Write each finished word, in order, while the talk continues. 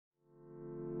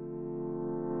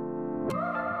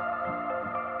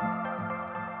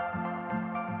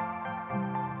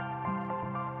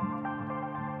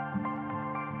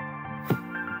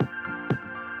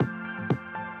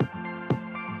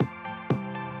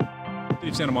city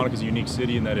of Santa Monica is a unique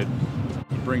city in that it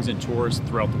brings in tourists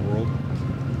throughout the world.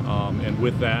 And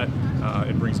with that,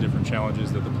 it brings different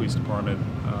challenges that the police department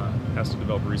has to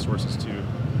develop resources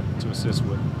to assist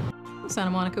with. The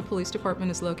Santa Monica Police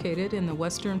Department is located in the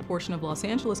western portion of Los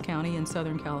Angeles County in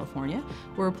Southern California.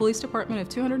 We're a police department of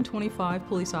 225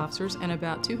 police officers and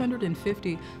about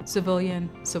 250 civilian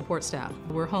support staff.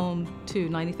 We're home to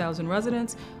 90,000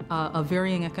 residents of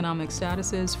varying economic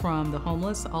statuses, from the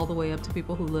homeless all the way up to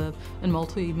people who live in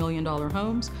multi-million-dollar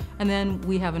homes. And then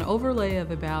we have an overlay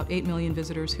of about 8 million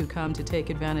visitors who come to take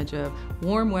advantage of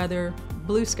warm weather,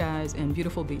 blue skies, and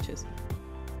beautiful beaches.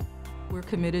 We're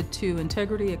committed to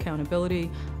integrity, accountability,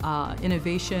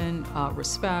 innovation,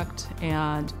 respect,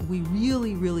 and we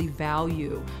really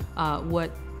value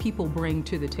what people bring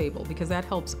to the table, because that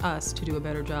helps us to do a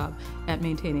better job at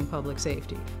maintaining public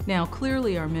safety. Now,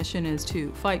 clearly our mission is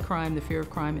to fight crime, the fear of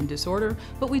crime and disorder,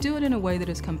 but we do it in a way that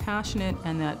is compassionate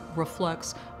and that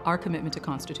reflects our commitment to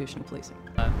constitutional policing.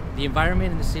 The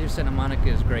environment in the city of Santa Monica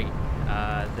is great.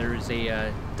 There is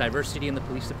a diversity in the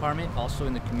police department, also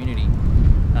in the community.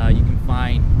 You can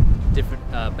find different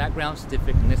backgrounds,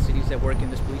 different ethnicities that work in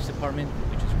this police department,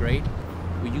 which is great.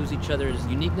 We use each other's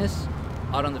uniqueness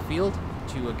out on the field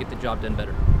to get the job done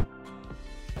better.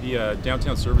 The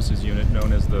Downtown Services Unit,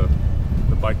 known as the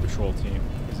Bike Patrol Team,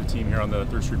 is a team here on the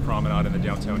 3rd Street Promenade in the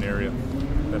downtown area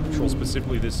that patrols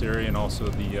specifically this area and also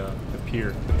the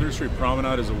pier. The 3rd Street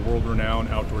Promenade is a world-renowned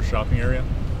outdoor shopping area.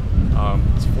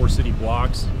 It's 4 city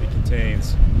blocks. It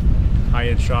contains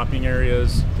high-end shopping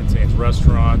areas, contains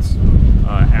restaurants,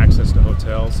 access to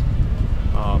hotels.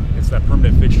 It's that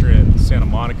permanent fixture in Santa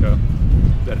Monica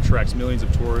that attracts millions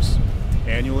of tourists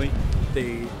annually.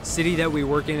 The city that we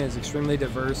work in is extremely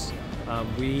diverse.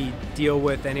 We deal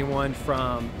with anyone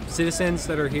from citizens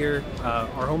that are here,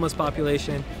 our homeless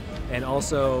population, and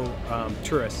also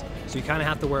tourists. So you kind of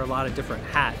have to wear a lot of different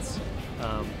hats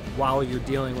while you're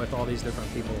dealing with all these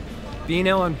different people. Being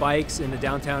out on bikes in the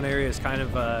downtown area is kind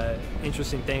of an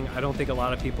interesting thing. I don't think a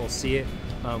lot of people see it.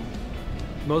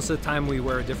 Most of the time we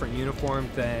wear a different uniform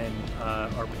than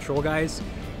our patrol guys.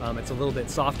 It's a little bit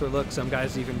softer look. Some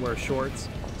guys even wear shorts.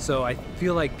 So I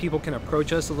feel like people can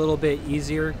approach us a little bit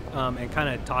easier and kind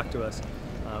of talk to us.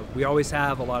 We always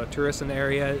have a lot of tourists in the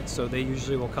area, so they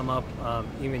usually will come up,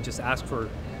 even just ask for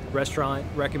restaurant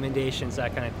recommendations,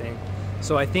 that kind of thing.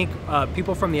 So I think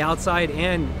people from the outside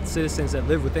and citizens that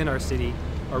live within our city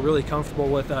are really comfortable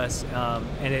with us,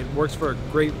 and it works for a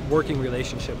great working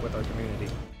relationship with our community.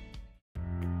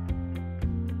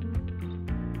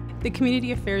 The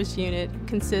Community Affairs Unit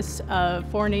consists of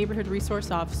 4 neighborhood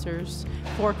resource officers,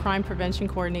 4 crime prevention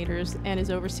coordinators, and is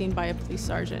overseen by a police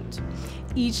sergeant.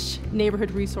 Each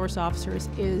neighborhood resource officer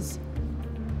is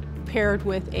paired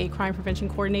with a crime prevention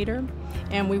coordinator,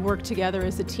 and we work together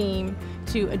as a team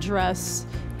to address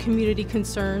community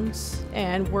concerns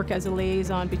and work as a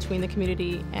liaison between the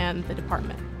community and the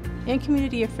department. In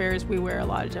community affairs, we wear a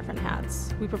lot of different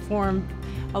hats. We perform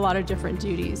a lot of different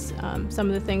duties. Some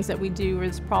of the things that we do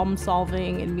is problem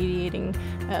solving and mediating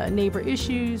neighbor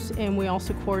issues, and we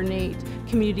also coordinate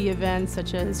community events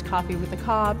such as Coffee with the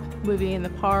Cop, Movie in the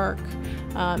Park,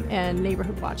 and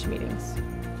neighborhood watch meetings.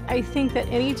 I think that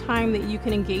any time that you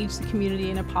can engage the community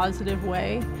in a positive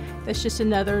way, that's just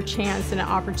another chance and an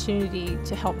opportunity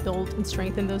to help build and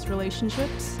strengthen those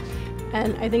relationships.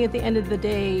 And I think at the end of the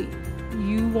day,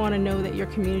 you want to know that your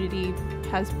community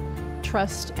has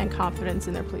trust and confidence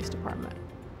in their police department.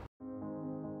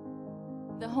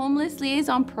 The Homeless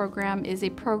Liaison Program is a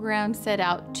program set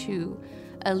out to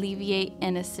alleviate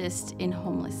and assist in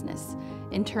homelessness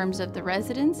in terms of the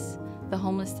residents, the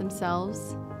homeless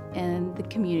themselves, and the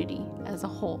community as a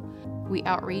whole. We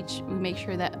outreach, we make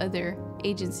sure that other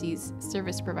agencies,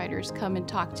 service providers come and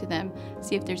talk to them,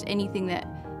 see if there's anything that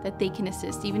they can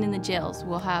assist. Even in the jails,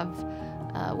 we'll have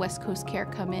West Coast Care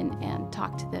come in and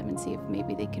talk to them and see if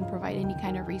maybe they can provide any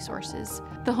kind of resources.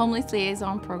 The Homeless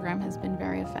Liaison Program has been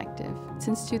very effective.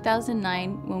 Since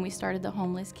 2009, when we started the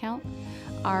homeless count,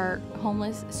 our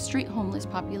street homeless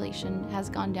population has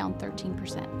gone down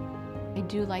 13%. I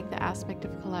do like the aspect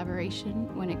of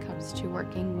collaboration when it comes to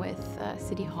working with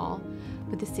City Hall,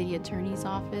 with the City Attorney's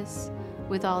Office,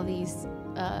 with all these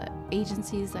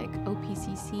agencies like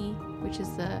OPCC, which is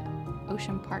the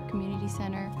Ocean Park Community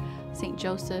Center, St.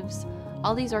 Joseph's.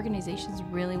 All these organizations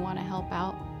really want to help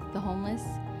out the homeless,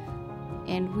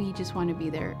 and we just want to be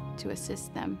there to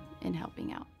assist them in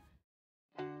helping out.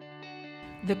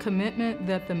 The commitment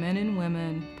that the men and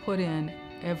women put in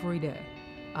every day,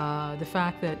 the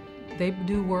fact that they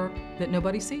do work that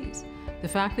nobody sees, the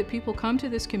fact that people come to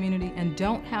this community and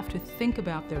don't have to think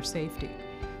about their safety,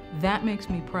 that makes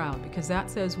me proud, because that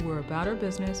says we're about our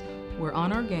business, We're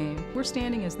on our game. We're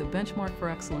standing as the benchmark for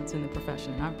excellence in the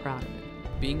profession, and I'm proud of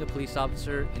it. Being a police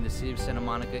officer in the city of Santa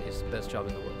Monica is the best job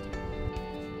in the world.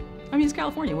 I mean, it's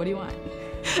California. What do you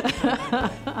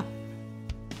want?